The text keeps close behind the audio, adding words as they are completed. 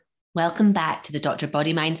Welcome back to the Dr.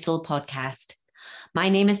 Body, Mind, Soul podcast. My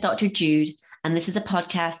name is Dr. Jude, and this is a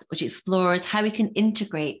podcast which explores how we can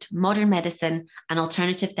integrate modern medicine and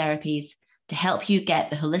alternative therapies to help you get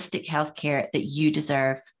the holistic healthcare that you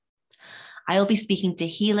deserve. I will be speaking to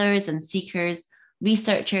healers and seekers,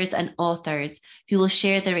 researchers and authors who will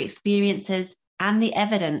share their experiences and the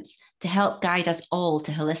evidence to help guide us all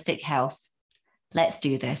to holistic health. Let's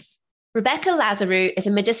do this. Rebecca Lazarou is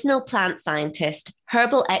a medicinal plant scientist,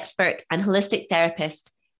 herbal expert, and holistic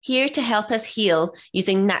therapist, here to help us heal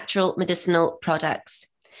using natural medicinal products.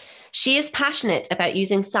 She is passionate about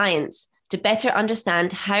using science to better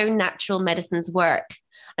understand how natural medicines work,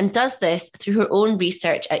 and does this through her own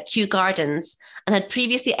research at Kew Gardens and had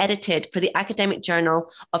previously edited for the Academic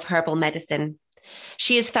Journal of Herbal Medicine.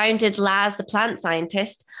 She has founded Laz the Plant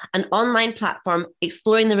Scientist, an online platform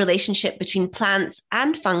exploring the relationship between plants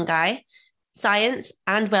and fungi, science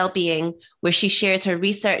and well-being, where she shares her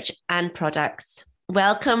research and products.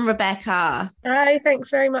 Welcome, Rebecca. Hi, thanks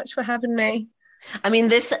very much for having me. I mean,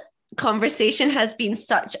 this conversation has been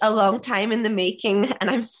such a long time in the making, and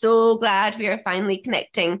I'm so glad we are finally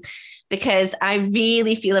connecting because I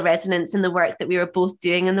really feel a resonance in the work that we were both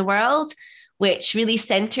doing in the world, which really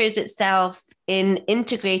centers itself in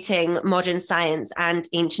integrating modern science and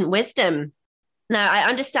ancient wisdom. Now, I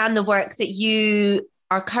understand the work that you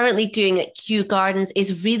are currently doing at Kew Gardens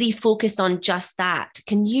is really focused on just that.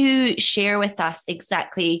 Can you share with us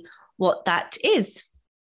exactly what that is?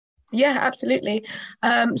 Yeah, absolutely.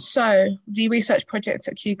 So the research project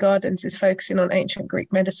at Kew Gardens is focusing on ancient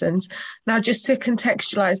Greek medicines. Now, just to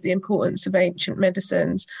contextualize the importance of ancient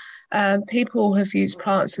medicines, people have used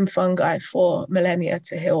plants and fungi for millennia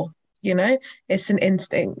to heal. You know, it's an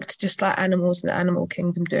instinct, just like animals in the animal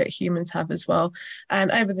kingdom do it, humans have as well. And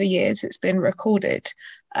over the years, it's been recorded.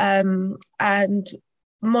 And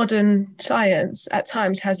modern science at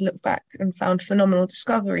times has looked back and found phenomenal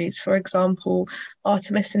discoveries. For example,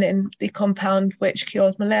 artemisinin, the compound which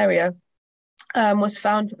cures malaria, was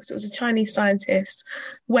found because it was a Chinese scientist,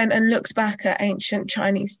 went and looked back at ancient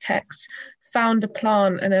Chinese texts, found a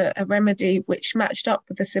plant and a remedy which matched up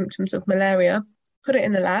with the symptoms of malaria, put it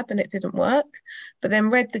in the lab and it didn't work, but then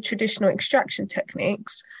read the traditional extraction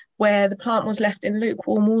techniques where the plant was left in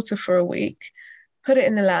lukewarm water for a week, put it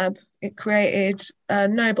in the lab. It created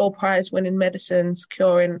Nobel Prize winning medicines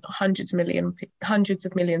curing hundreds of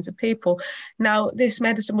millions of people. Now, this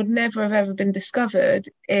medicine would never have ever been discovered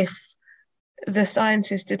if the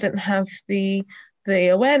scientists didn't have the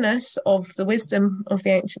awareness of the wisdom of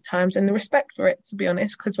the ancient times and the respect for it, to be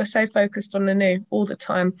honest, because we're so focused on the new all the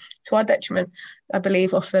time, to our detriment, I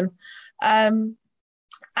believe, often. But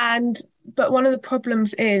one of the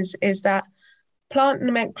problems is that plant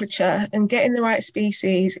nomenclature and getting the right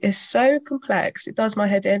species is so complex. It does my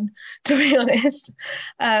head in, to be honest.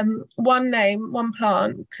 One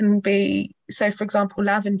plant can be, so for example,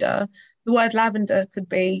 lavender. The word lavender could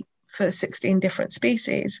be for 16 different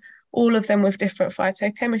species, all of them with different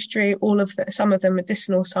phytochemistry, some of them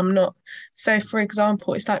medicinal, some not. So for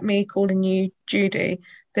example, it's like me calling you Judy.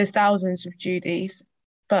 There's thousands of Judys,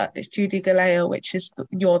 but it's Judy Galea, which is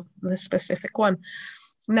the specific one.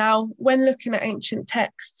 Now, when looking at ancient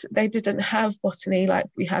texts, they didn't have botany like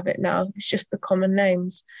we have it now. It's just the common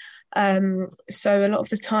names. So a lot of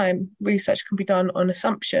the time, research can be done on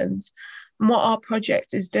assumptions. And what our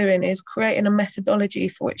project is doing is creating a methodology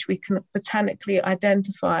for which we can botanically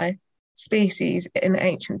identify species in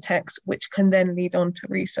ancient texts, which can then lead on to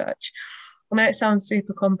research. I know it sounds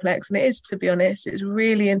super complex, and it is, to be honest. It's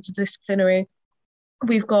really interdisciplinary.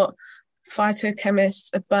 We've got phytochemists,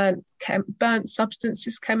 a burnt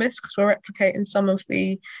substances chemists, because we're replicating some of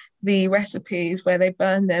the recipes where they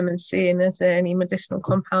burn them and seeing if there are any medicinal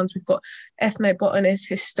compounds. We've got ethnobotanists,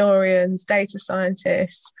 historians, data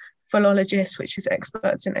scientists, philologists, which is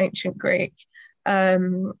experts in ancient Greek,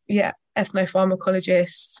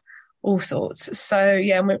 ethnopharmacologists, all sorts. So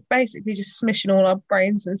and we're basically just smishing all our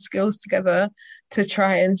brains and skills together to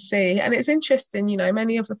try and see. And it's interesting,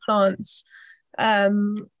 many of the plants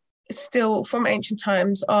still from ancient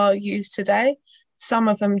times are used today. Some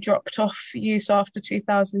of them dropped off use after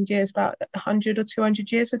 2,000 years, about 100 or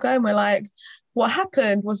 200 years ago. And we're like, what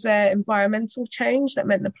happened? Was there environmental change that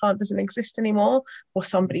meant the plant doesn't exist anymore? Or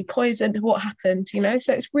somebody poisoned? What happened?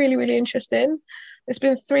 So it's really, really interesting. It's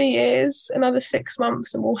been 3 years, another 6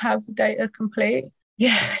 months, and we'll have the data complete.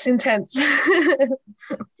 Yeah, it's intense.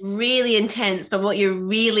 Really intense. But what you're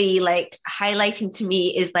really highlighting to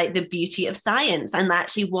me is the beauty of science and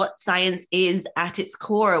actually what science is at its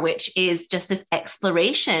core, which is just this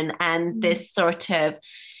exploration and this sort of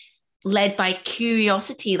led by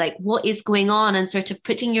curiosity, like what is going on, and sort of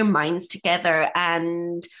putting your minds together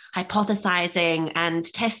and hypothesizing and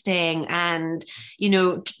testing and, you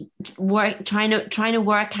know, trying to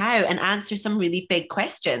work out and answer some really big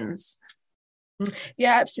questions.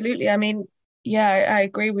 Yeah, absolutely. I mean, yeah, I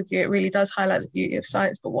agree with you. It really does highlight the beauty of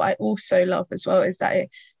science. But what I also love as well is that it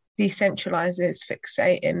decentralizes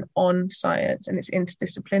fixating on science, and it's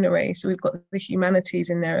interdisciplinary. So we've got the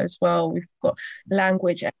humanities in there as well. We've got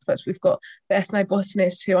language experts. We've got the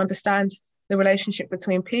ethnobotanists who understand the relationship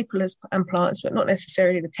between people and plants, but not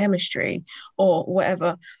necessarily the chemistry or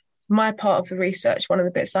whatever. My part of the research, one of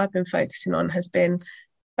the bits I've been focusing on, has been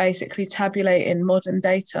basically tabulating modern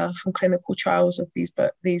data from clinical trials of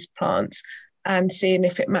these plants and seeing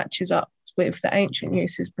if it matches up with the ancient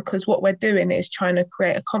uses, because what we're doing is trying to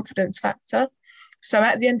create a confidence factor. So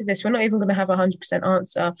at the end of this, we're not even going to have a 100%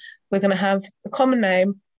 answer. We're going to have the common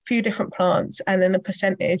name, a few different plants, and then a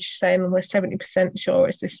percentage saying we're 70% sure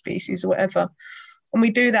it's this species or whatever. And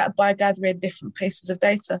we do that by gathering different pieces of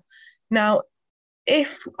data. Now,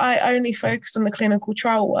 if I only focused on the clinical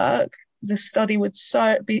trial work, the study would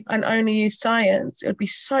and only use science, it would be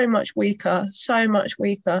so much weaker.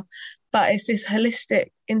 But it's this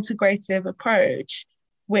holistic, integrative approach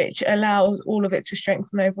which allows all of it to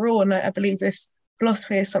strengthen overall. And I believe this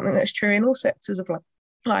philosophy is something that's true in all sectors of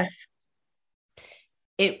life.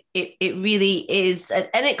 It really is, and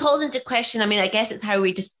it calls into question. I mean, I guess it's how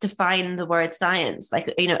we just define the word science.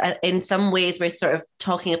 Like, you know, in some ways, we're sort of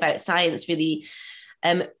talking about science really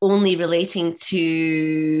only relating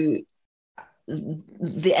to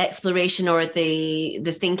the exploration or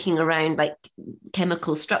the thinking around like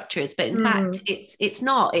chemical structures, but in fact it's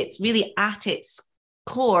not. It's really at its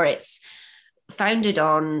core, it's founded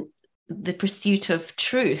on the pursuit of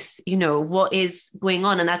truth, you know, what is going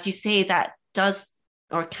on. And as you say, that does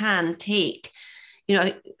or can take, you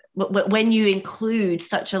know, when you include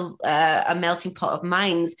such a melting pot of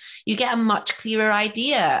minds, you get a much clearer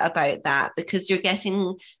idea about that, because you're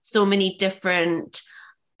getting so many different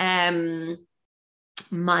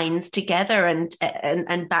minds together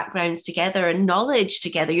and backgrounds together and knowledge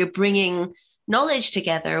together. You're bringing knowledge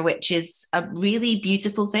together, which is a really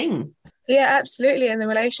beautiful thing. Yeah, absolutely. And the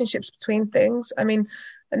relationships between things. I mean,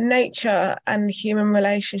 nature and the human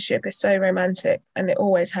relationship is so romantic, and it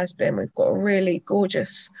always has been. We've got a really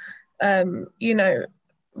gorgeous, you know,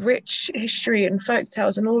 rich history and folk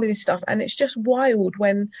tales and all of this stuff. And it's just wild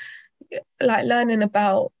when, like, learning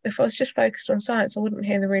about, if I was just focused on science, I wouldn't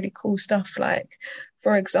hear the really cool stuff. Like,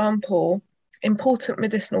 for example, important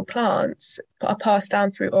medicinal plants are passed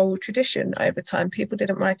down through oral tradition over time. People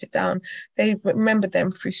didn't write it down. They remembered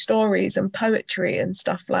them through stories and poetry and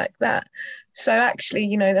stuff like that. So actually,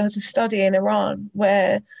 you know, there was a study in Iran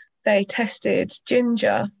where they tested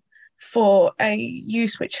ginger for a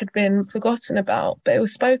use which had been forgotten about, but it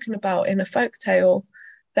was spoken about in a folk tale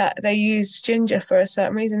that they used ginger for a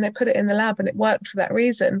certain reason. They put it in the lab and it worked for that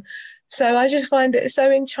reason. So I just find it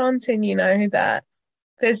so enchanting, you know, that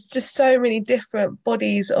there's just so many different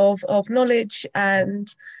bodies of knowledge and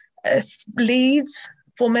leads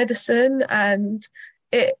for medicine. And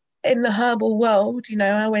it, in the herbal world, you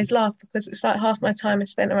know, I always laugh because it's like half my time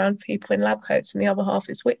is spent around people in lab coats and the other half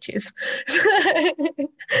is witches.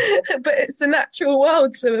 But it's a natural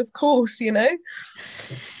world, so of course, you know.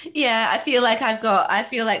 Yeah, I feel like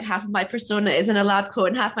half of my persona is in a lab coat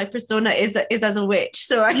and half my persona is as a witch.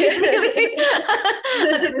 So I think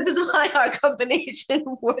this is why our combination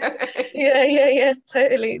works. Yeah,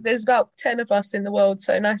 totally. There's about 10 of us in the world,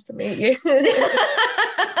 so nice to meet you.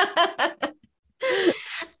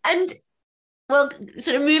 And well,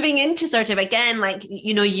 sort of moving into sort of, again, like,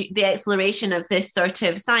 you know, the exploration of this sort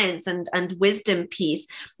of science and wisdom piece,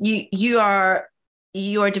 you are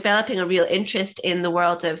developing a real interest in the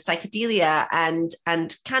world of psychedelia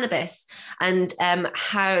and cannabis, and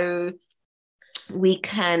how we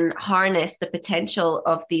can harness the potential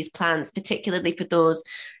of these plants, particularly for those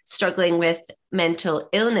struggling with mental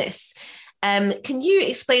illness. Can you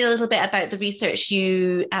explain a little bit about the research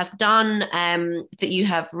you have done, that you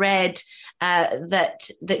have read, that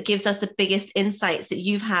gives us the biggest insights that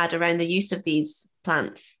you've had around the use of these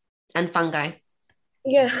plants and fungi?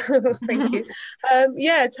 Yeah, thank you.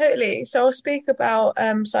 Yeah, totally. So I'll speak about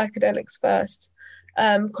psychedelics first,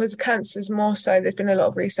 because cancer's more so. There's been a lot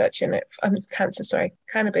of research in it.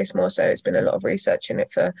 Cannabis more so. There's been a lot of research in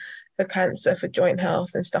it for cancer, for joint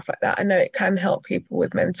health and stuff like that. I know it can help people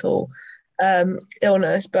with mental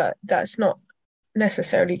illness, but that's not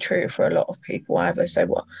necessarily true for a lot of people either. So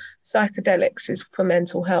what psychedelics is for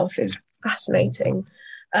mental health is fascinating.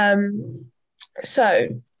 So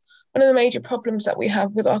one of the major problems that we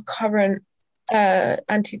have with our current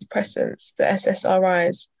antidepressants, the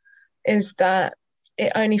SSRIs, is that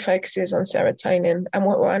it only focuses on serotonin. And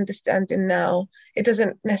what we're understanding now, it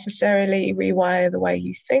doesn't necessarily rewire the way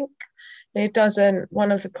you think. It doesn't.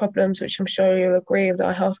 One of the problems, which I'm sure you'll agree with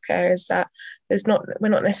our healthcare, is that we're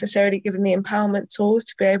not necessarily given the empowerment tools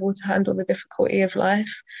to be able to handle the difficulty of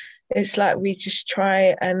life. It's like we just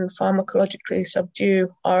try and pharmacologically subdue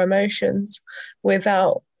our emotions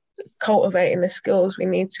without cultivating the skills we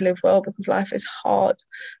need to live well, because life is hard,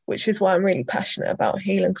 which is why I'm really passionate about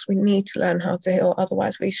healing, because we need to learn how to heal,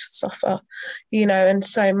 otherwise we should suffer, and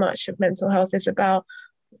so much of mental health is about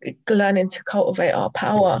learning to cultivate our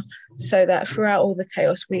power so that throughout all the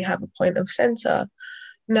chaos we have a point of center.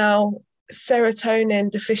 Now, serotonin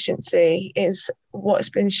deficiency is what's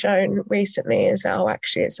been shown recently is that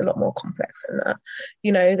actually it's a lot more complex than that.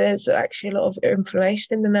 There's actually a lot of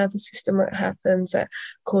inflammation in the nervous system that happens that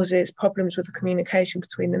causes problems with the communication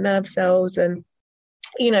between the nerve cells. And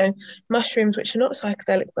mushrooms, which are not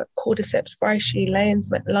psychedelic, but cordyceps, reishi,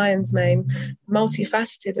 lion's mane,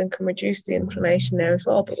 multifaceted and can reduce the inflammation there as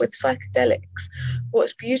well. But with psychedelics,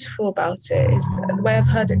 what's beautiful about it is the way I've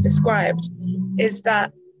heard it described is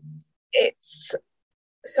that it's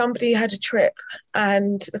somebody had a trip,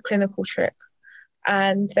 and a clinical trip,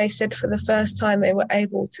 and they said for the first time they were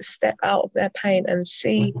able to step out of their pain and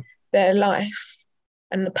see their life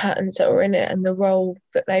and the patterns that were in it and the role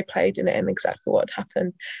that they played in it and exactly what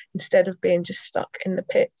happened, instead of being just stuck in the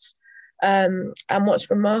pits. And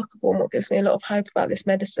what's remarkable and what gives me a lot of hope about this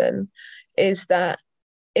medicine is that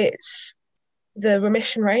the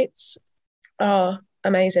remission rates are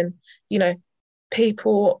amazing.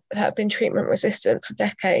 People that have been treatment resistant for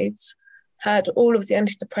decades had all of the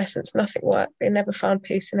antidepressants, nothing worked. They never found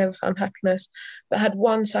peace, they never found happiness, but had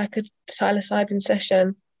one psilocybin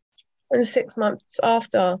session, and 6 months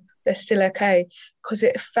after, they're still okay, because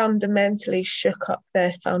it fundamentally shook up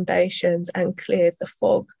their foundations and cleared the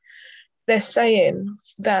fog. They're saying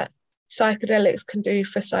that psychedelics can do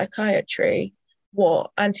for psychiatry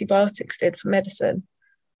what antibiotics did for medicine.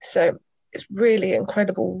 So it's really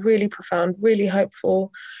incredible, really profound, really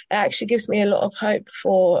hopeful. It actually gives me a lot of hope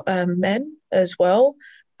for men as well,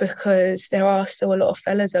 because there are still a lot of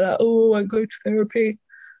fellas that are like, oh, I go to therapy,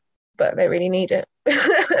 but they really need it,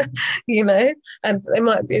 and they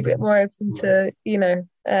might be a bit more open to,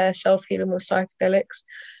 self-healing with psychedelics.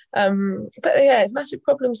 But yeah, it's massive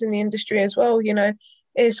problems in the industry as well.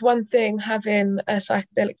 It's one thing having a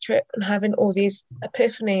psychedelic trip and having all these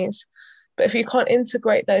epiphanies, but if you can't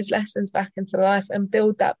integrate those lessons back into life and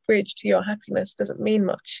build that bridge to your happiness, doesn't mean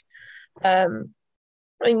much. And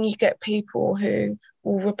you get people who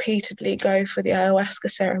will repeatedly go for the ayahuasca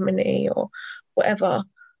ceremony or whatever,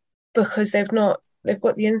 because they've got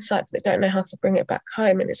the insight, but they don't know how to bring it back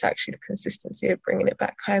home. And it's actually the consistency of bringing it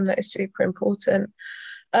back home that is super important.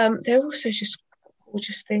 They're also just a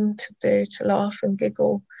gorgeous thing to do, to laugh and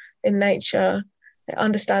giggle in nature,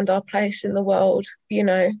 understand our place in the world,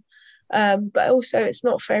 but also it's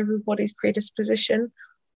not for everybody's predisposition.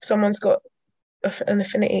 Someone's got an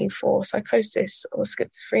affinity for psychosis or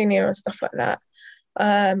schizophrenia and stuff like that.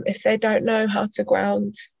 If they don't know how to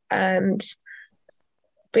ground and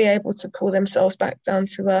be able to pull themselves back down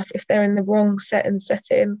to earth, if they're in the wrong setting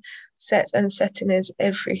is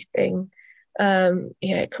everything.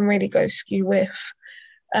 It can really go skew with.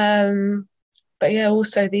 But yeah,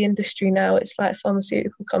 also the industry now, it's like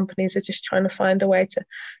pharmaceutical companies are just trying to find a way to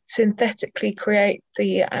synthetically create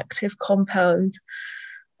the active compound,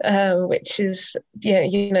 which is,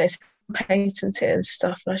 it's patented and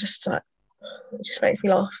stuff. And I just like, it just makes me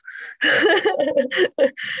laugh.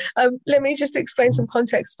 Let me just explain some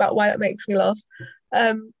context about why that makes me laugh.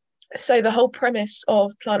 So the whole premise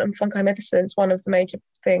of plant and fungi medicines, one of the major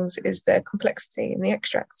things is their complexity in the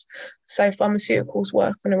extracts. So pharmaceuticals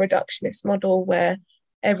work on a reductionist model where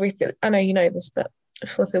everything, I know you know this, but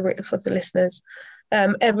for the listeners,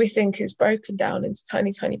 everything is broken down into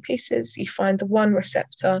tiny, tiny pieces. You find the one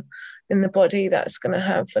receptor in the body that's going to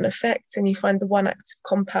have an effect, and you find the one active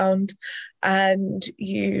compound, and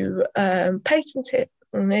you patent it.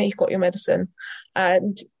 And there you've got your medicine.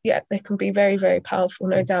 And yeah, they can be very, very powerful,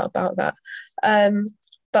 no doubt about that.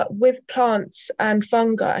 But with plants and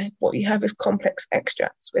fungi, what you have is complex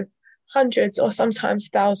extracts with hundreds or sometimes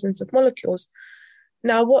thousands of molecules.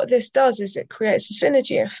 Now, what this does is it creates a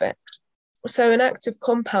synergy effect. So an active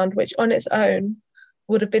compound, which on its own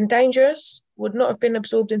would have been dangerous, would not have been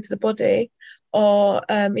absorbed into the body, or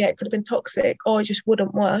it could have been toxic, or it just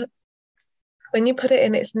wouldn't work. When you put it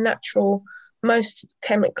in its natural, most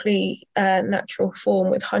chemically natural form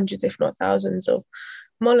with hundreds, if not thousands of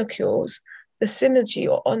molecules, the synergy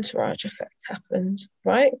or entourage effect happens,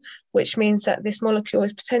 right? Which means that this molecule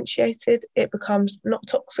is potentiated, it becomes not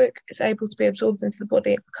toxic, it's able to be absorbed into the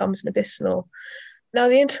body, it becomes medicinal. Now,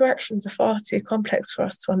 the interactions are far too complex for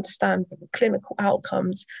us to understand, but the clinical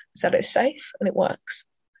outcomes is that it's safe and it works.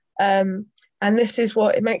 And this is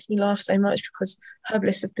what it makes me laugh so much, because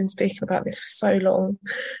herbalists have been speaking about this for so long.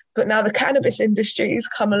 But now the cannabis industry's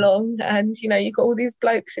come along, and you've got all these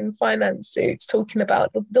blokes in finance suits talking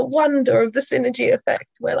about the wonder of the synergy effect.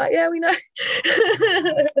 We're like, yeah, we know.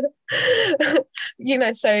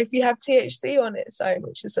 So if you have THC on its own,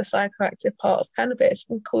 which is a psychoactive part of cannabis, it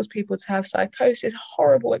can cause people to have psychosis,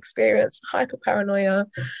 horrible experience, hyperparanoia.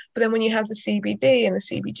 But then when you have the CBD and the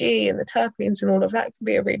CBG and the terpenes and all of that, it can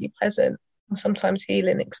be a really pleasant, sometimes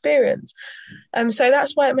healing experience. So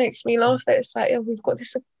that's why it makes me laugh, that it's like, we've got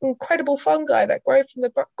this incredible fungi that grow from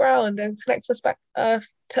the ground and connects us back to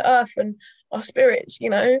earth and our spirits,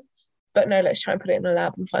 but no, let's try and put it in a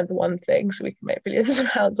lab and find the one thing so we can make billions of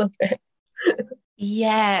pounds off it.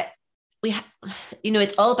 Yeah,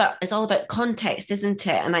 it's all about context, isn't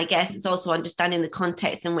it? And I guess it's also understanding the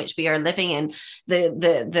context in which we are living in,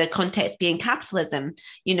 the context being capitalism,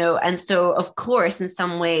 and so of course in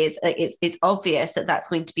some ways it's obvious that that's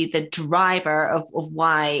going to be the driver of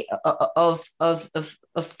why of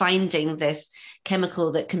finding this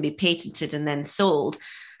chemical that can be patented and then sold.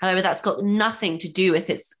 However, that's got nothing to do with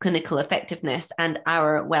its clinical effectiveness and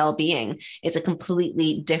our well-being. It's a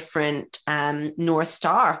completely different North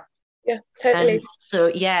Star. Yeah, totally. So,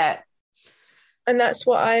 yeah. And that's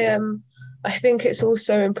what I think it's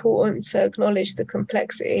also important to acknowledge the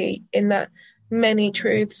complexity in that many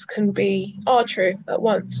truths are true at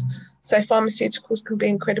once. So pharmaceuticals can be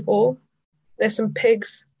incredible. There's some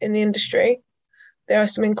pigs in the industry. There are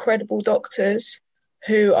some incredible doctors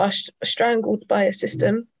who are strangled by a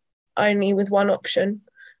system only with one option.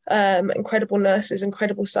 Incredible nurses,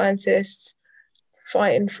 incredible scientists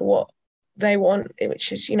fighting for what they want,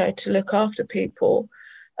 which is, to look after people.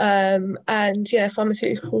 And yeah,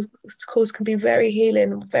 pharmaceuticals can be very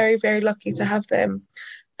healing, very, very lucky to have them.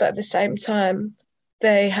 But at the same time,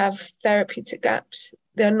 they have therapeutic gaps.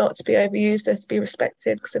 They're not to be overused, they're to be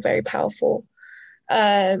respected because they're very powerful.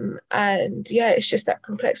 And yeah, it's just that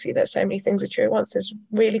complexity that so many things are true at once. There's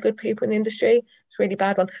really good people in the industry, it's really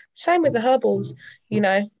bad one. Same with the herbals,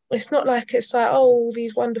 it's not like it's like, oh,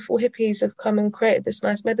 these wonderful hippies have come and created this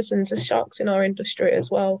nice medicines. There's sharks in our industry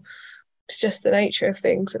as well. It's just the nature of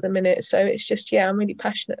things at the minute. So it's just, I'm really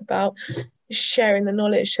passionate about sharing the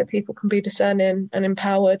knowledge so people can be discerning and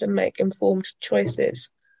empowered and make informed choices.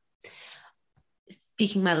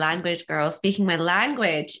 Speaking my language, girl, speaking my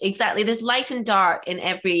language. Exactly. There's light and dark in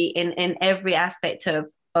every aspect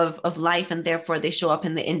of life, and therefore they show up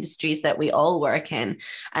in the industries that we all work in.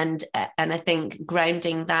 And I think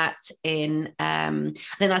grounding that in, I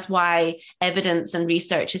think that's why evidence and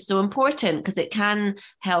research is so important, because it can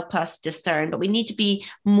help us discern, but we need to be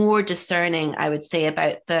more discerning, I would say,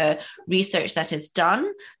 about the research that is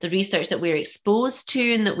done, the research that we're exposed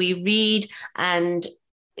to and that we read. And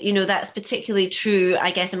that's particularly true,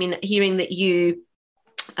 I guess. I mean, hearing that you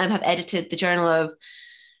have edited the Journal of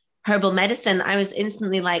Herbal Medicine, I was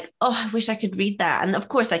instantly like, oh, I wish I could read that. And of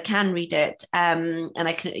course I can read it. And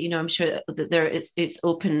I can, I'm sure that it's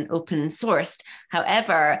open sourced.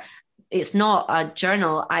 However, it's not a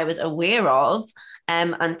journal I was aware of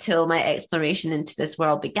until my exploration into this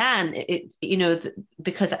world began.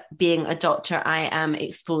 Because being a doctor, I am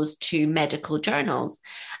exposed to medical journals.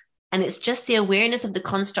 And it's just the awareness of the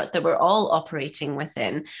construct that we're all operating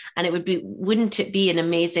within. And wouldn't it be an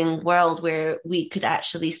amazing world where we could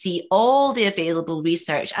actually see all the available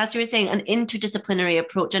research, as you were saying, an interdisciplinary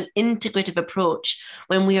approach, an integrative approach,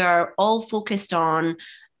 when we are all focused on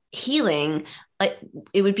healing? Like,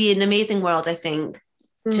 it would be an amazing world, I think,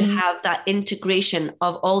 to have that integration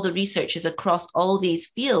of all the researchers across all these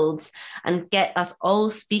fields and get us all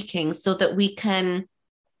speaking so that we can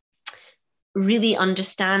really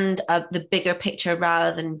understand the bigger picture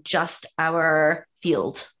rather than just our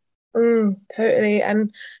field. Totally.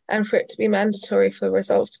 And for it to be mandatory for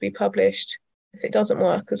results to be published if it doesn't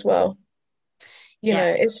work as well. You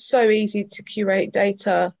know, it's so easy to curate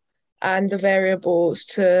data and the variables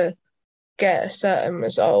to get a certain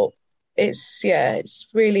result. It's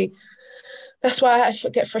really, that's why I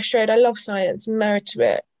get frustrated. I love science and married to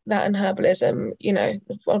it, that and herbalism,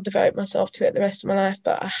 I'll devote myself to it the rest of my life,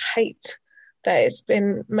 but I hate that it's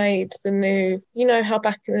been made the new, how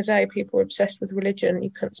back in the day people were obsessed with religion,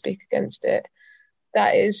 you couldn't speak against it.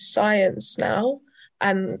 That is science now.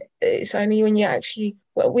 And it's only when you actually,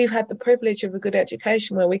 we've had the privilege of a good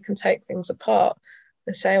education where we can take things apart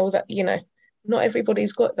and say, oh, that, not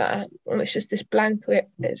everybody's got that. And it's just this blanket,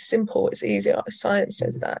 it's simple, it's easy. Science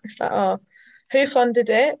says that. It's like, oh, who funded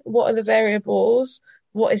it? What are the variables?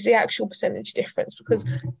 What is the actual percentage difference? Because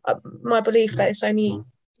my belief that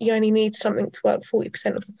you only need something to work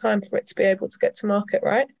 40% of the time for it to be able to get to market,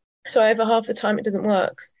 right? So over half the time it doesn't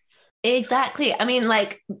work. Exactly. I mean,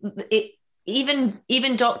 like it,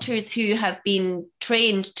 even doctors who have been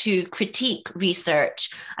trained to critique research,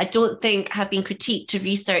 I don't think have been critiqued to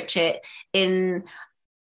research it in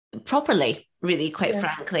properly, really, quite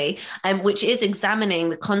frankly, which is examining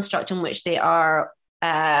the construct in which they are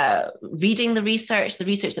reading the research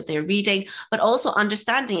that they're reading, but also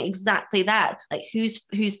understanding exactly that, like who's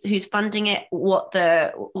funding it,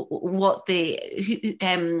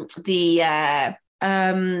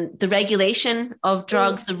 the regulation of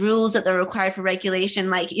drugs, the rules that are required for regulation,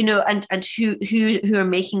 like, you know, and who are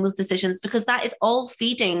making those decisions, because that is all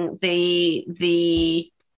feeding the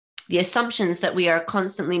assumptions that we are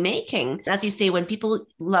constantly making. As you say, when people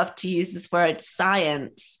love to use this word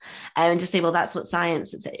science and just say, well, that's what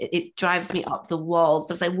science is, it drives me up the wall.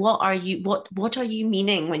 So I was like, what are you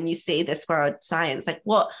meaning when you say this word science? Like,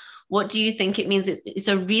 what do you think it means? It's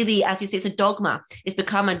a really, as you say, it's a dogma. It's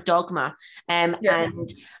become a dogma. And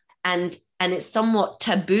it's somewhat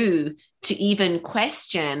taboo to even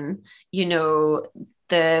question, you know,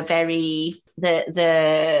 the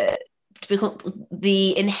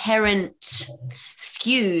inherent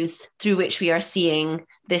skews through which we are seeing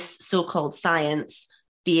this so-called science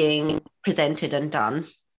being presented and done.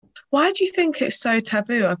 Why do you think it's so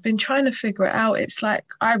taboo? I've been trying to figure it out. It's like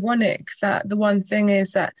ironic that the one thing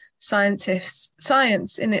is that science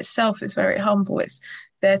in itself is very humble. It's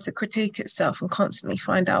there to critique itself and constantly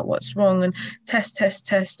find out what's wrong and test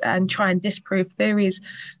and try and disprove theories.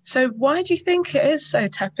 So why do you think it is so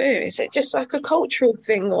taboo? Is it just like a cultural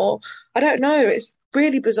thing, or I don't know? It's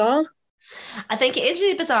really bizarre. I think it is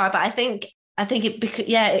really bizarre, but I think it's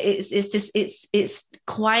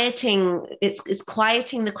quieting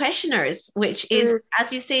the questioners, which is,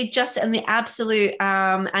 as you say, just in the absolute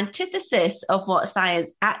antithesis of what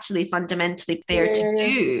science actually fundamentally there to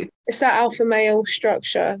do. It's that alpha male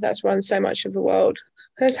structure that's run so much of the world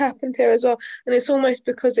has happened here as well, and it's almost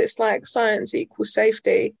because it's like science equals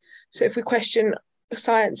safety. So if we question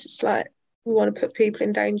science, it's like we want to put people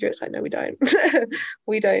in danger. It's like, no, we don't.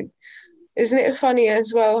 We don't. Isn't it funny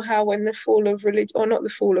as well how when the fall of religion, or not the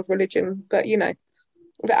fall of religion, but, you know,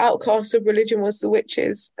 the outcast of religion was the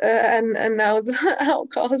witches, and now the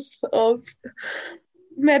outcast of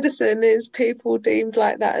medicine is people deemed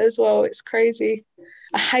like that as well. It's crazy.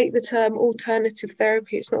 I hate the term alternative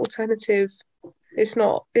therapy. It's not alternative. It's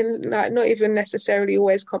not not even necessarily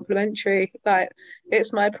always complementary. Like,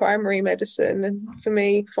 it's my primary medicine, and for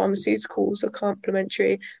me, pharmaceuticals are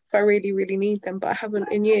complementary if I really, really need them, but I haven't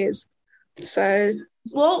in years. So,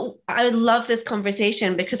 well, I love this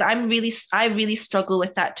conversation because I really struggle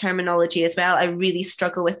with that terminology as well.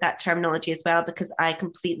 Because I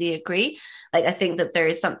completely agree. Like, I think that there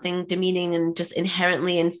is something demeaning and just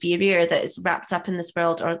inherently inferior that is wrapped up in this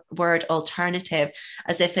word alternative,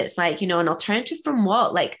 as if it's like, you know, an alternative from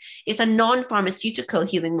what? Like, it's a non-pharmaceutical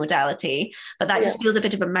healing modality, but that just feels a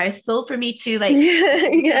bit of a mouthful for me to like,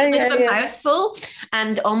 a mouthful,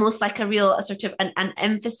 and almost like a real sort of an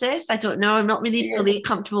emphasis. I don't know. I'm not really fully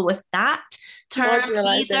comfortable with that term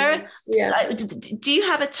either. Do you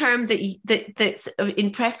have a term that's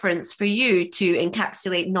in preference for you to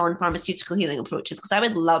encapsulate non-pharmaceutical healing approaches? Because I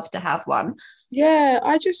would love to have one. Good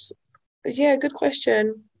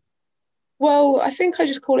question. Well, I think I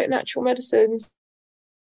just call it natural medicines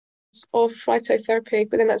or phytotherapy,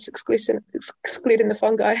 but then that's excluding the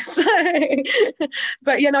fungi. So,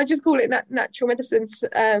 but I just call it natural medicines.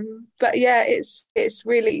 But it's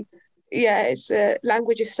really, it's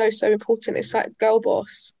language is so important. It's like girl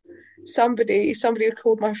boss. Somebody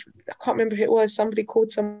called I can't remember who it was. Somebody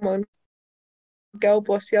called someone girl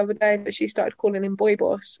boss the other day, but she started calling him boy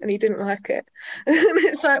boss, and he didn't like it. And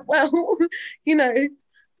it's like, well, you know,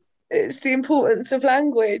 it's the importance of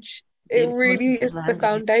language. It really is the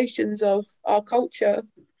foundations of our culture.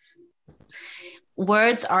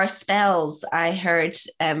 Words are spells, I heard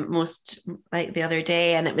most like the other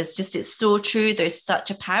day, and it's so true. There's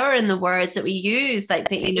such a power in the words that we use, like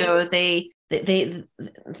that, you know, they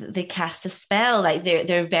cast a spell. Like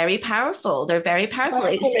they're very powerful. They're very powerful.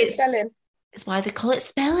 It's spelling. It's why they call it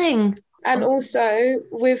spelling. And also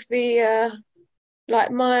with the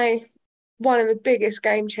one of the biggest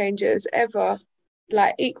game changers ever,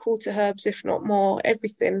 like equal to herbs, if not more,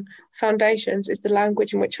 everything, foundations, is the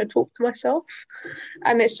language in which I talk to myself.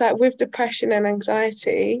 And it's like with depression and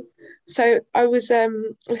anxiety. So I was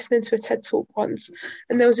listening to a TED talk once,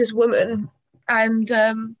 and there was this woman,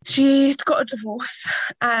 And she'd got a divorce,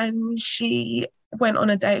 and she went on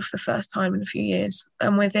a date for the first time in a few years.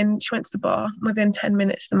 And she went to the bar. Within 10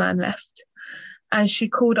 minutes, the man left. And she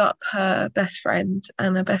called up her best friend,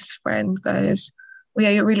 and her best friend goes, "Well,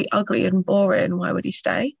 yeah, you're really ugly and boring. Why would he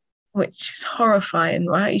stay?" Which is horrifying,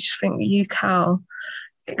 right? You just think, you cow.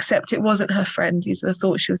 Except it wasn't her friend. These are the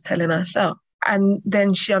thoughts she was telling herself. And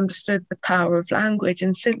then she understood the power of language.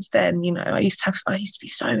 And since then, I used to be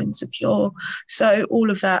so insecure, so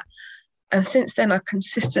all of that. And since then, I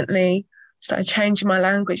consistently started changing my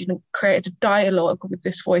language and created a dialogue with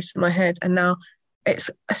this voice in my head. And now I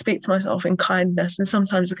speak to myself in kindness, and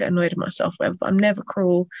sometimes I get annoyed at myself, but I'm never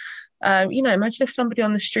cruel. Imagine if somebody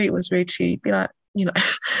on the street was rude to you, you'd be like,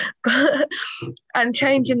 and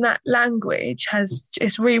changing that language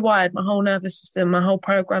it's rewired my whole nervous system, my whole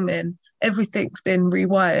programming, everything's been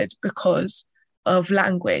rewired because of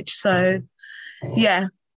language. So yeah,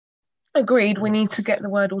 agreed, we need to get the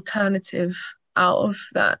word alternative out of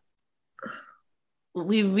that.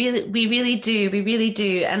 We really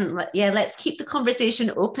do. And yeah, let's keep the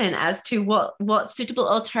conversation open as to what suitable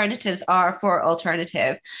alternatives are for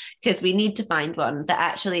alternative, because we need to find one that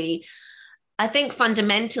actually, I think,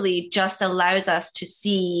 fundamentally just allows us to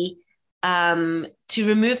see, to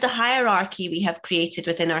remove the hierarchy we have created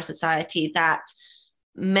within our society, that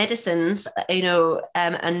medicines,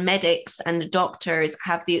 and medics and doctors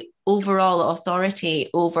have the overall authority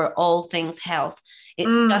over all things health.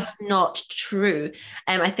 It's just not true.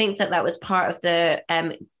 I think that was part of the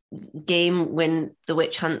game when the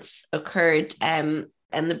witch hunts occurred. And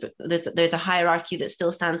there's a hierarchy that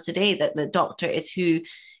still stands today, that the doctor is who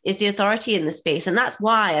is the authority in the space. And that's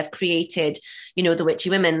why I've created, the Witchy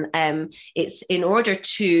Women. It's in order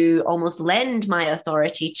to almost lend my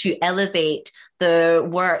authority to elevate the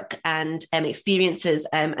work and experiences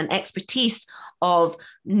and expertise of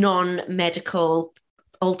non-medical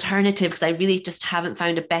alternative, because I really just haven't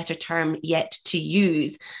found a better term yet to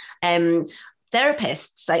use.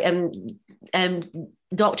 Therapists, like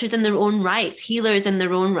doctors in their own rights, healers in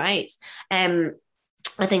their own rights.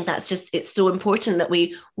 I think it's so important that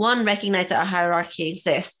we, one, recognize that a hierarchy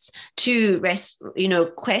exists, two,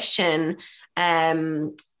 question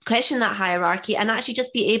that hierarchy, and actually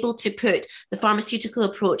just be able to put the pharmaceutical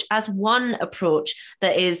approach as one approach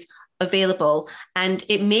that is available. And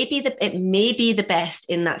it may be the best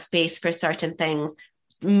in that space for certain things,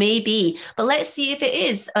 maybe, but let's see if it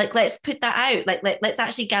is. Like, let's put that out. Let's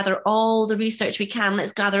actually gather all the research we can.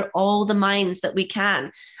 Let's gather all the minds that we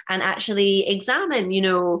can, and actually examine,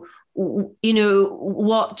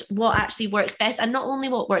 what actually works best, and not only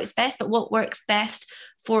what works best, but what works best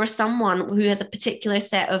for someone who has a particular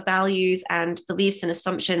set of values and beliefs and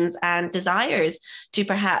assumptions and desires to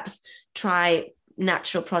perhaps try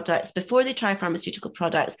natural products before they try pharmaceutical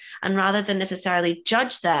products. And rather than necessarily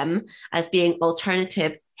judge them as being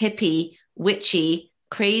alternative, hippie, witchy,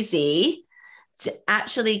 crazy, to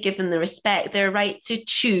actually give them the respect, their right to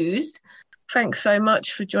choose. Thanks so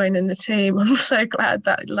much for joining the team. I'm so glad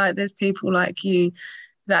that there's people like you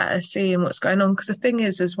that are seeing what's going on, because the thing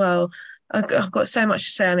is as well, I've got so much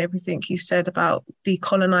to say on everything you've said about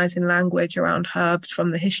decolonizing language around herbs, from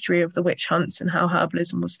the history of the witch hunts and how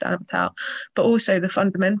herbalism was stamped out, but also the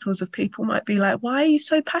fundamentals of people might be like, why are you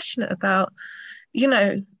so passionate about,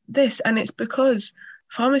 this? And it's because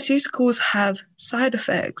pharmaceuticals have side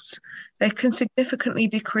effects. They can significantly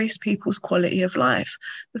decrease people's quality of life.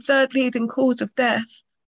 The third leading cause of death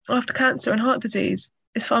after cancer and heart disease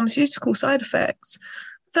is pharmaceutical side effects.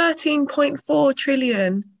 $13.4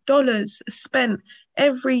 trillion spent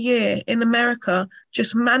every year in America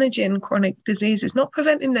just managing chronic diseases, not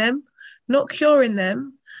preventing them, not curing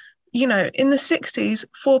them. In the 60s,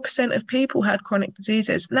 4% of people had chronic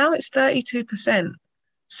diseases. Now it's 32%.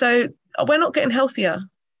 So we're not getting healthier.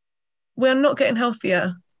 We're not getting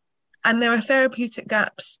healthier. And there are therapeutic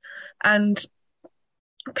gaps. And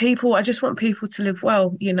I just want people to live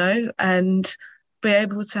well, and be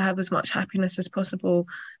able to have as much happiness as possible.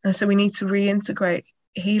 And so we need to reintegrate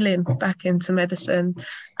healing back into medicine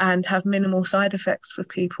and have minimal side effects for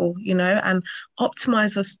people, and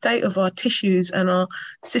optimize the state of our tissues and our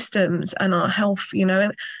systems and our health,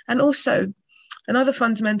 and also another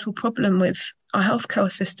fundamental problem with our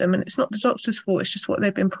healthcare system, and it's not the doctor's fault, it's just what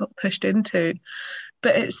they've been pushed into,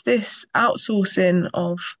 but it's this outsourcing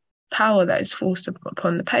of power that is forced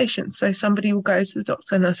upon the patient. So somebody will go to the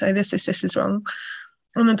doctor and they'll say, this is wrong.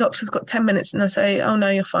 And the doctor's got 10 minutes and they'll say, oh no,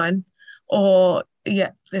 you're fine. Or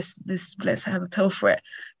yeah, this, let's have a pill for it.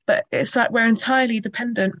 But it's like we're entirely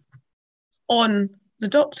dependent on the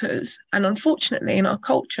doctors. And unfortunately in our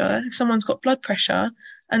culture, if someone's got blood pressure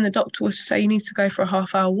and the doctor will say you need to go for a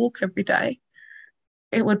half-hour walk every day,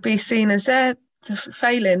 it would be seen as they're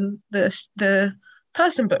failing the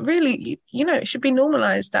person, but really, it should be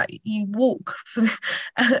normalized that you walk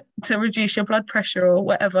to reduce your blood pressure or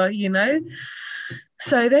whatever.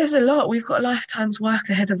 So there's a lot. We've got a lifetime's work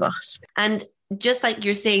ahead of us. And just like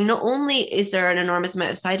you're saying, not only is there an enormous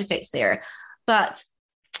amount of side effects there, but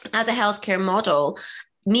as a healthcare model,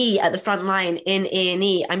 me at the front line in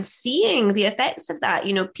A&E, I'm seeing the effects of that.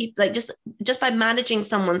 People like just by managing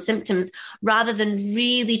someone's symptoms rather than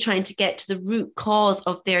really trying to get to the root cause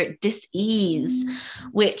of their dis-ease,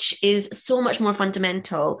 which is so much more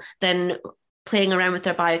fundamental than playing around with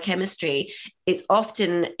their biochemistry. It's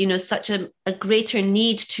often, such a greater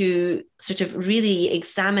need to sort of really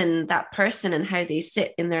examine that person and how they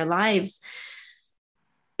sit in their lives.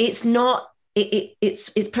 It's not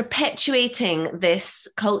it's perpetuating this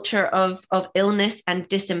culture of illness and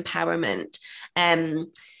disempowerment. And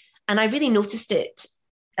I really noticed it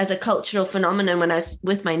as a cultural phenomenon when I was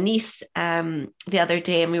with my niece the other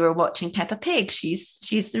day, and we were watching Peppa Pig.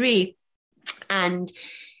 She's 3, and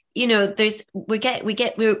we're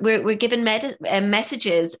given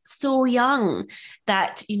messages so young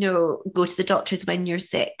that go to the doctors when you're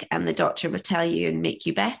sick, and the doctor will tell you and make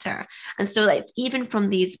you better. And so, like, even from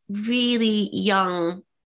these really young,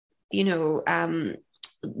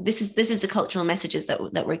 this is the cultural messages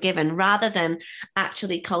that we're given, rather than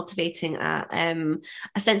actually cultivating a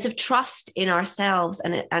sense of trust in ourselves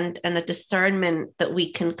and a discernment that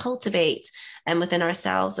we can cultivate within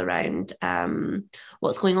ourselves around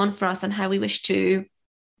what's going on for us and how we wish to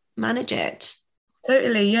manage it.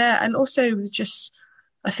 Totally, yeah. And also just,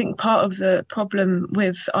 I think part of the problem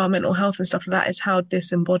with our mental health and stuff like that is how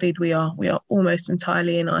disembodied we are. We are almost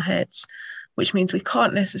entirely in our heads, which means we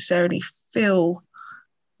can't necessarily feel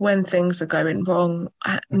when things are going wrong,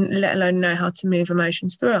 let alone know how to move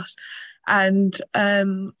emotions through us. And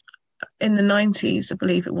in the 90s, I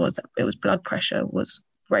believe it was blood pressure was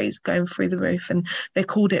raised, going through the roof, and they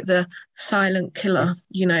called it the silent killer,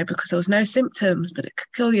 because there was no symptoms, but it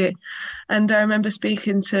could kill you. And I remember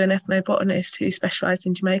speaking to an ethnobotanist who specialised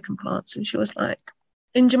in Jamaican plants, and she was like,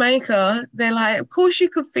 in Jamaica, they're like, of course you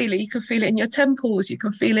can feel it. You can feel it in your temples. You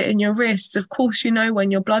can feel it in your wrists. Of course,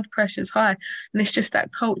 when your blood pressure's high. And it's just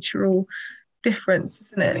that cultural difference,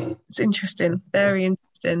 isn't it? It's interesting, very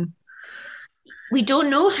interesting. We don't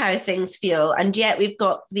know how things feel, and yet we've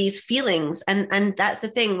got these feelings, and that's the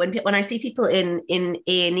thing. When I see people in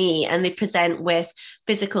A&E and they present with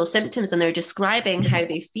physical symptoms and they're describing how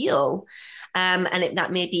they feel, that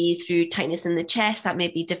may be through tightness in the chest, that may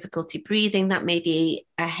be difficulty breathing, that may be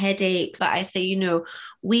a headache. But I say,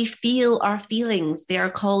 we feel our feelings. They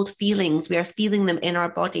are called feelings. We are feeling them in our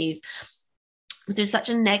bodies. There's such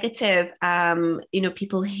a negative,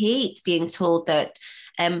 people hate being told that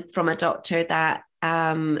from a doctor that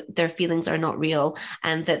their feelings are not real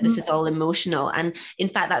and that this is all emotional. And in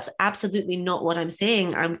fact, that's absolutely not what I'm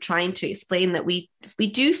saying. I'm trying to explain that we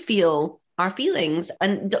do feel our feelings,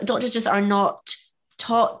 and doctors just are not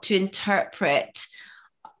taught to interpret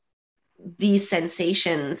these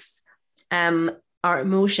sensations, our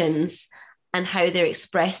emotions, and how they're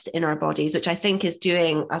expressed in our bodies, which I think is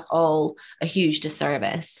doing us all a huge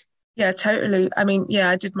disservice. Yeah, totally. I mean,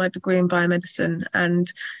 I did my degree in biomedicine,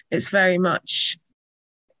 and it's very much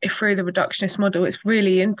through the reductionist model. It's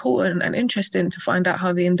really important and interesting to find out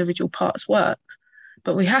how the individual parts work,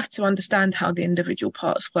 but we have to understand how the individual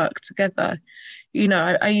parts work together.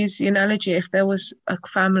 I use the analogy, if there was a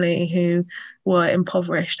family who were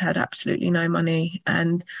impoverished, had absolutely no money,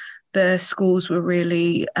 and the schools were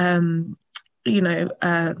really,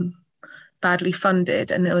 badly funded,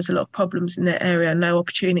 and there was a lot of problems in their area, no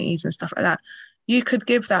opportunities and stuff like that, you could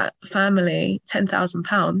give that family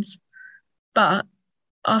 £10,000, but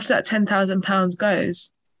after that £10,000 goes,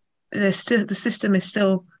 the system is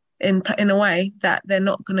still in a way that they're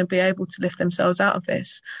not going to be able to lift themselves out of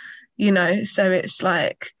this, so it's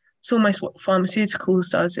like, it's almost what pharmaceuticals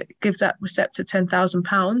does. It gives that receptor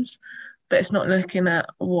 £10,000, but it's not looking at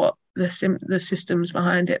what the systems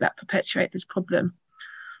behind it that perpetuate this problem.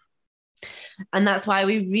 And that's why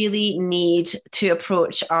we really need to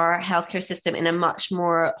approach our healthcare system in a much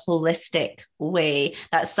more holistic way.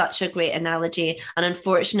 That's such a great analogy. And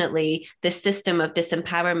unfortunately, this system of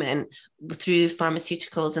disempowerment through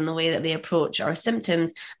pharmaceuticals and the way that they approach our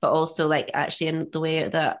symptoms, but also like actually in the way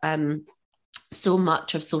that so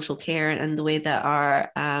much of social care and the way that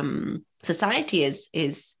our society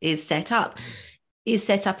is set up, is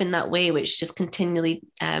set up in that way, which just continually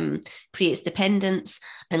creates dependence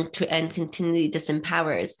and continually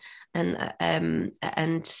disempowers, and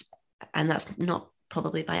that's not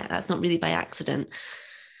really by accident.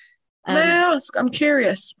 May I ask, I'm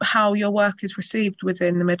curious how your work is received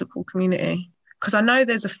within the medical community. Because I know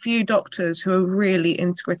there's a few doctors who are really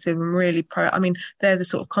integrative and really pro. I mean, they're the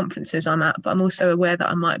sort of conferences I'm at, but I'm also aware that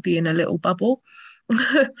I might be in a little bubble.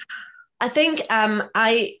 I think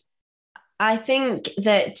I think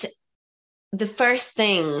that the first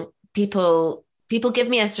thing people give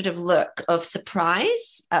me a sort of look of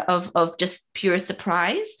surprise, of just pure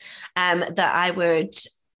surprise, that I would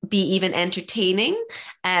be even entertaining,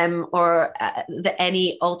 or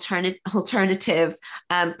any alternative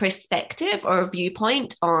perspective or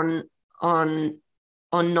viewpoint on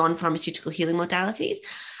non-pharmaceutical healing modalities.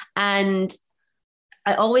 And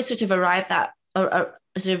I always sort of arrive at or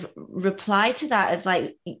sort of reply to that as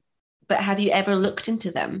like, but have you ever looked into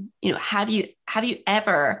them? You know, have you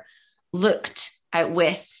ever looked at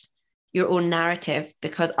with your own narrative?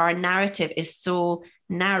 Because our narrative is so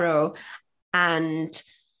narrow, and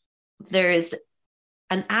there's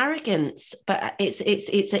an arrogance, but it's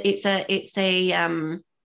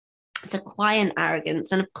a quiet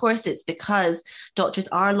arrogance. And of course it's because doctors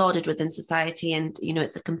are lauded within society, and you know,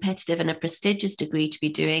 it's a competitive and a prestigious degree to be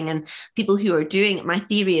doing, and people who are doing, my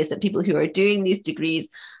theory is that people who are doing these degrees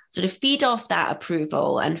sort of feed off that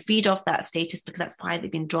approval and feed off that status, because that's why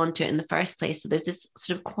they've been drawn to it in the first place. So there's this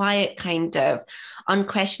sort of quiet kind of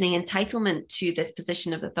unquestioning entitlement to this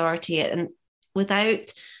position of authority, and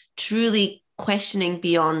without truly questioning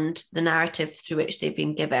beyond the narrative through which they've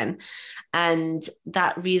been given. And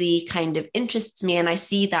that really kind of interests me. And I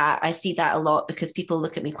see that a lot, because people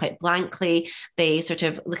look at me quite blankly. They sort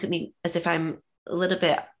of look at me as if I'm a little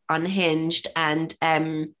bit unhinged, and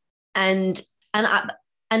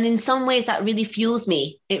in some ways that really fuels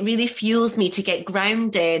me. It really fuels me to get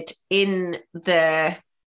grounded in the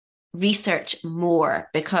research more,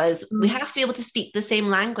 because we have to be able to speak the same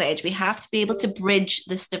language. We have to be able to bridge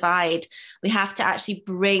this divide. We have to actually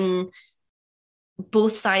bring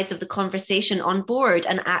both sides of the conversation on board.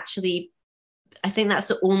 And actually, I think that's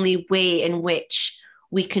the only way in which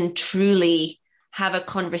we can truly have a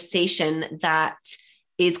conversation that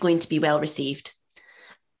is going to be well received.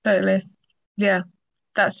 Totally. Yeah,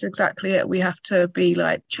 that's exactly it. We have to be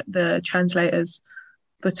like the translators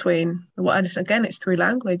between what, and again, it's through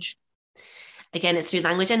language. Again, it's through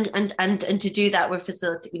language, and to do that,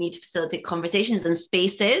 we need to facilitate conversations and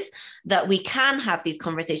spaces that we can have these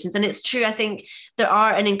conversations. And it's true, I think there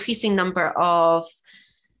are an increasing number of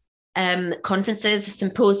conferences,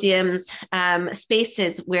 symposiums,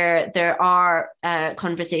 spaces where there are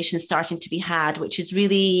conversations starting to be had, which is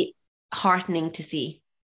really heartening to see.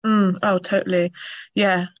 Oh, totally.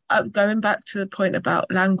 Yeah. Going back to the point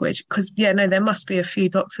about language, because, yeah, no, there must be a few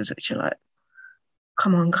doctors which are like,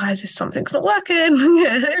 come on, guys, if something's not working.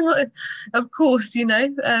 Yeah, of course, you know.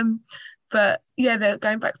 But yeah, they're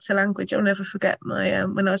going back to language. I'll never forget my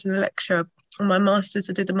when I was in a lecture on my master's.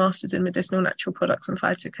 I did a master's in medicinal natural products and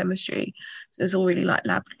phytochemistry. So it's all really like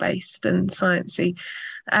lab based and sciencey.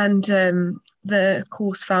 And the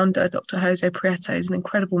course founder, Dr. Jose Prieto, is an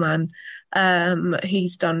incredible man.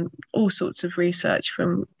 He's done all sorts of research,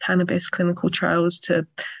 from cannabis clinical trials to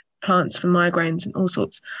plants for migraines and all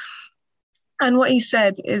sorts. And what he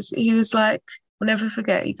said is, he was like, I'll never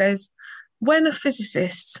forget, he goes, when a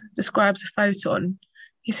physicist describes a photon,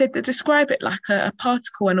 he said they describe it like a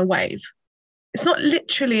particle and a wave. It's not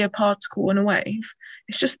literally a particle and a wave.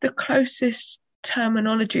 It's just the closest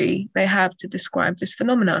terminology they have to describe this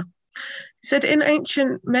phenomena. He said in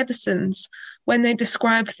ancient medicines, when they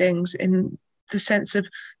describe things in the sense of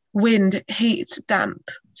wind, heat, damp,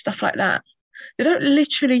 stuff like that, they don't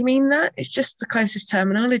literally mean that. It's just the closest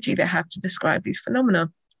terminology they have to describe these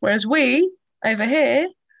phenomena. Whereas we, over here,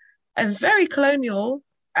 are very colonial.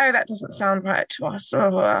 Oh, that doesn't sound right to us.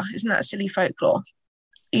 Oh, isn't that silly folklore?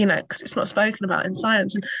 You know, because it's not spoken about in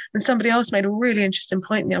science. And somebody else made a really interesting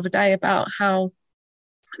point the other day about how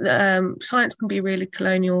science can be really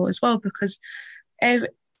colonial as well, because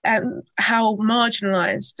and how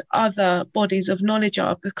marginalized other bodies of knowledge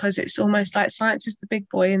are, because it's almost like science is the big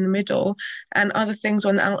boy in the middle and other things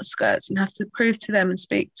on the outskirts, and have to prove to them and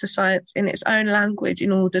speak to science in its own language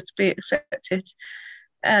in order to be accepted.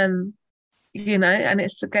 You know, and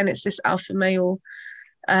it's this alpha male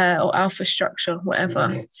or alpha structure, whatever.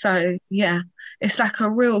 So yeah, it's like a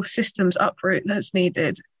real systems uproot that's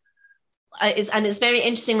needed. And it's very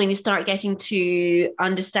interesting when you start getting to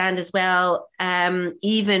understand as well,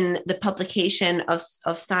 even the publication of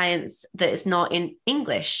science that is not in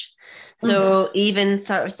English. So even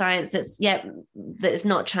sort of science that is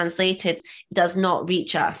not translated does not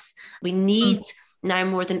reach us. We need now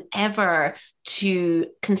more than ever to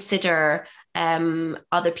consider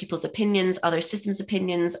other people's opinions, other systems'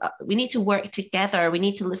 opinions. We need to work together. We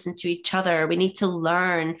need to listen to each other. We need to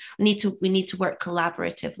learn. We need to work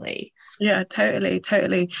collaboratively. Yeah,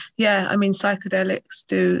 totally. Yeah, I mean, psychedelics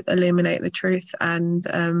do illuminate the truth.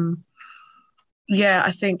 And yeah,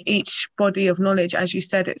 I think each body of knowledge, as you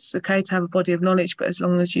said, it's okay to have a body of knowledge, but as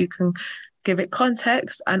long as you can give it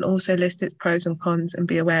context and also list its pros and cons and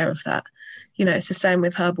be aware of that. You know, it's the same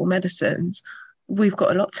with herbal medicines. We've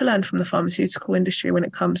got a lot to learn from the pharmaceutical industry when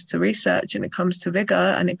it comes to research and it comes to vigor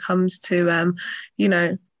and it comes to, you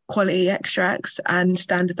know, quality extracts and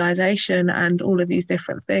standardization and all of these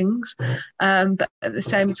different things. But at the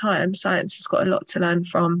same time, science has got a lot to learn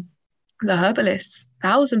from the herbalists,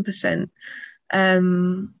 1000%.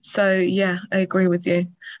 So yeah, I agree with you.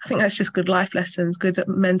 I think that's just good life lessons, good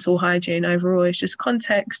mental hygiene overall. It's just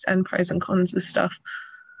context and pros and cons of stuff.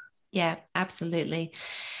 Yeah, absolutely.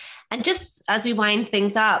 And just as we wind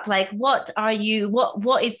things up, like what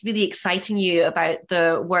is really exciting you about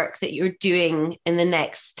the work that you're doing in the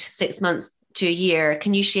next 6 months to a year?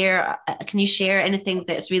 Can you share anything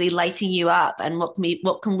that's really lighting you up, and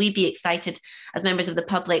what can we be excited as members of the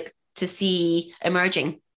public to see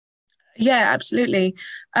emerging? Yeah, absolutely.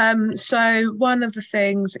 So one of the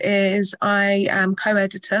things is I am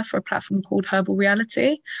co-editor for a platform called Herbal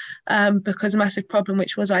Reality, because a massive problem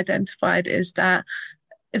which was identified is that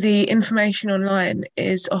the information online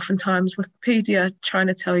is oftentimes Wikipedia trying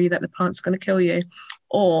to tell you that the plant's going to kill you,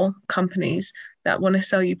 or companies that want to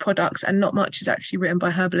sell you products, and not much is actually written by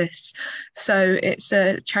herbalists. So it's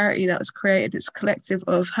a charity that was created. It's a collective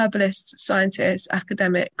of herbalists, scientists,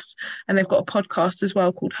 academics, and they've got a podcast as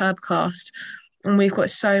well called Herbcast. And we've got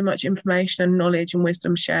so much information and knowledge and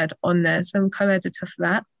wisdom shared on there. So I'm co-editor for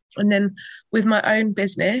that. And then with my own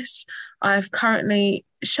business, I've currently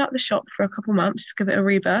shut the shop for a couple of months to give it a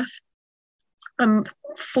rebirth. I'm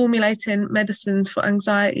formulating medicines for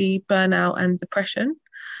anxiety, burnout, and depression.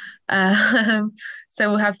 So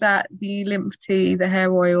we'll have that, the lymph tea, the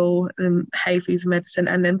hair oil, the hay fever medicine.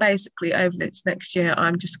 And then basically over this next year,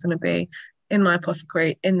 I'm just going to be in my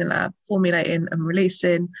apothecary, in the lab, formulating and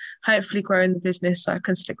releasing, hopefully growing the business so I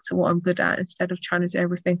can stick to what I'm good at instead of trying to do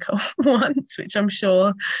everything at once, which I'm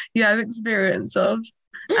sure you have experience of.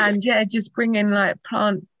 And yeah, just bringing like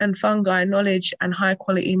plant and fungi knowledge and high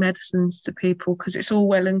quality medicines to people, because it's all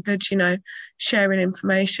well and good, you know, sharing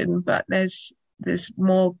information, but there's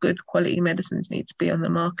more good quality medicines need to be on the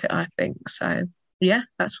market, I think. So yeah,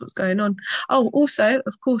 that's what's going on. Oh, also,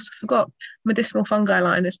 of course, I forgot, medicinal fungi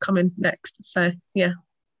line is coming next. So yeah.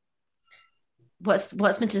 What's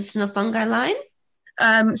medicinal fungi line?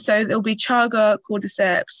 So there'll be chaga,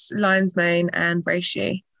 cordyceps, lion's mane, and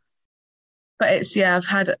reishi. But it's, yeah, I've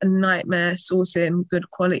had a nightmare sourcing good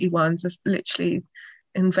quality ones. I've literally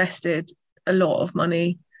invested a lot of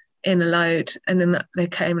money in a load, and then they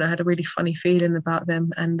came and I had a really funny feeling about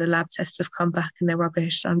them, and the lab tests have come back and they're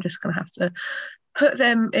rubbish. So I'm just going to have to put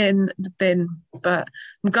them in the bin. But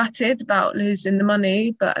I'm gutted about losing the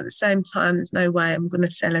money, but at the same time, there's no way I'm going to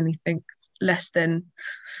sell anything less than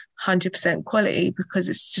 100% quality, because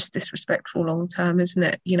it's just disrespectful long term, isn't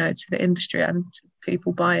it? You know, to the industry and to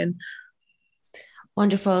people buying.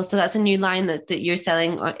 Wonderful. So that's a new line that you're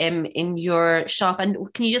selling in your shop. And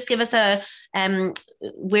can you just give us a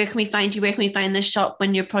where can we find you? Where can we find this shop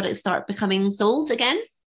when your products start becoming sold again?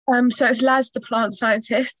 So it's Laz the Plant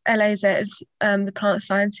Scientist, LAZ, the Plant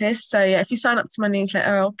Scientist. So yeah, if you sign up to my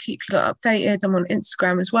newsletter, I'll keep you updated. I'm on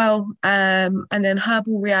Instagram as well. And then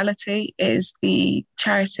Herbal Reality is the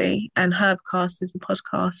charity, and Herbcast is the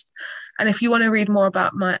podcast. And if you want to read more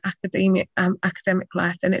about my academic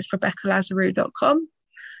life, then it's RebeccaLazarou.com.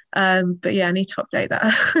 But yeah, I need to update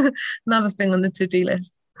that. Another thing on the to-do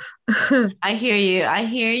list. I hear you.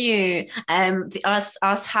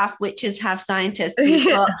 Us half witches, half scientists.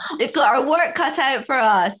 We've got our work cut out for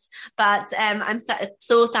us. But I'm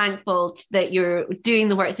so thankful that you're doing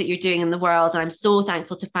the work that you're doing in the world, and I'm so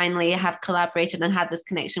thankful to finally have collaborated and had this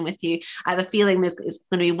connection with you. I have a feeling this is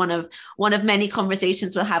going to be one of many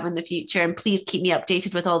conversations we'll have in the future. And please keep me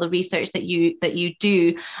updated with all the research that you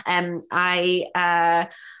do.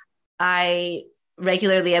 I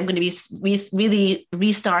regularly I'm going to be really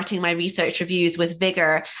restarting my research reviews with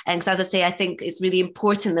vigor, and because, as I say, I think it's really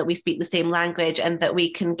important that we speak the same language, and that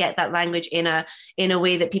we can get that language in a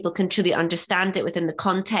way that people can truly understand it within the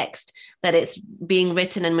context that it's being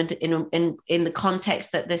written, and in the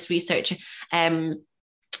context that this research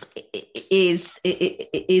is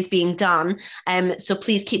being done. So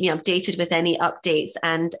please keep me updated with any updates,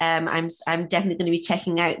 and I'm definitely going to be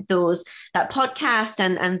checking out that podcast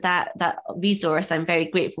and that resource. I'm very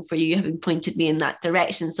grateful for you having pointed me in that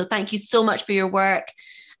direction. So thank you so much for your work.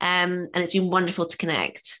 And it's been wonderful to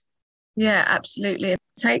connect. Yeah, absolutely.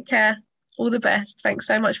 Take care. All the best. Thanks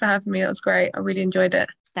so much for having me. That was great. I really enjoyed it.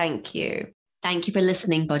 Thank you. Thank you for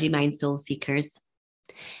listening, Body, Mind, Soul Seekers.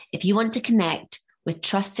 If you want to connect with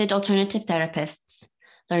trusted alternative therapists,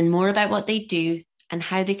 learn more about what they do and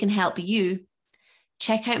how they can help you,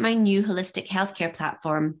 check out my new holistic healthcare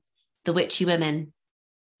platform, The Witchy Women.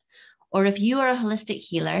 Or if you are a holistic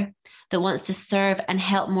healer that wants to serve and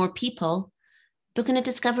help more people, book in a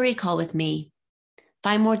discovery call with me.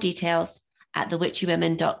 Find more details at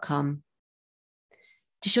thewitchywomen.com.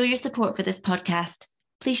 To show your support for this podcast,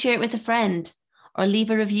 please share it with a friend or leave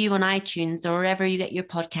a review on iTunes or wherever you get your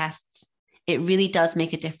podcasts. It really does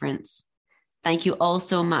make a difference. Thank you all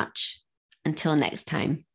so much. Until next time.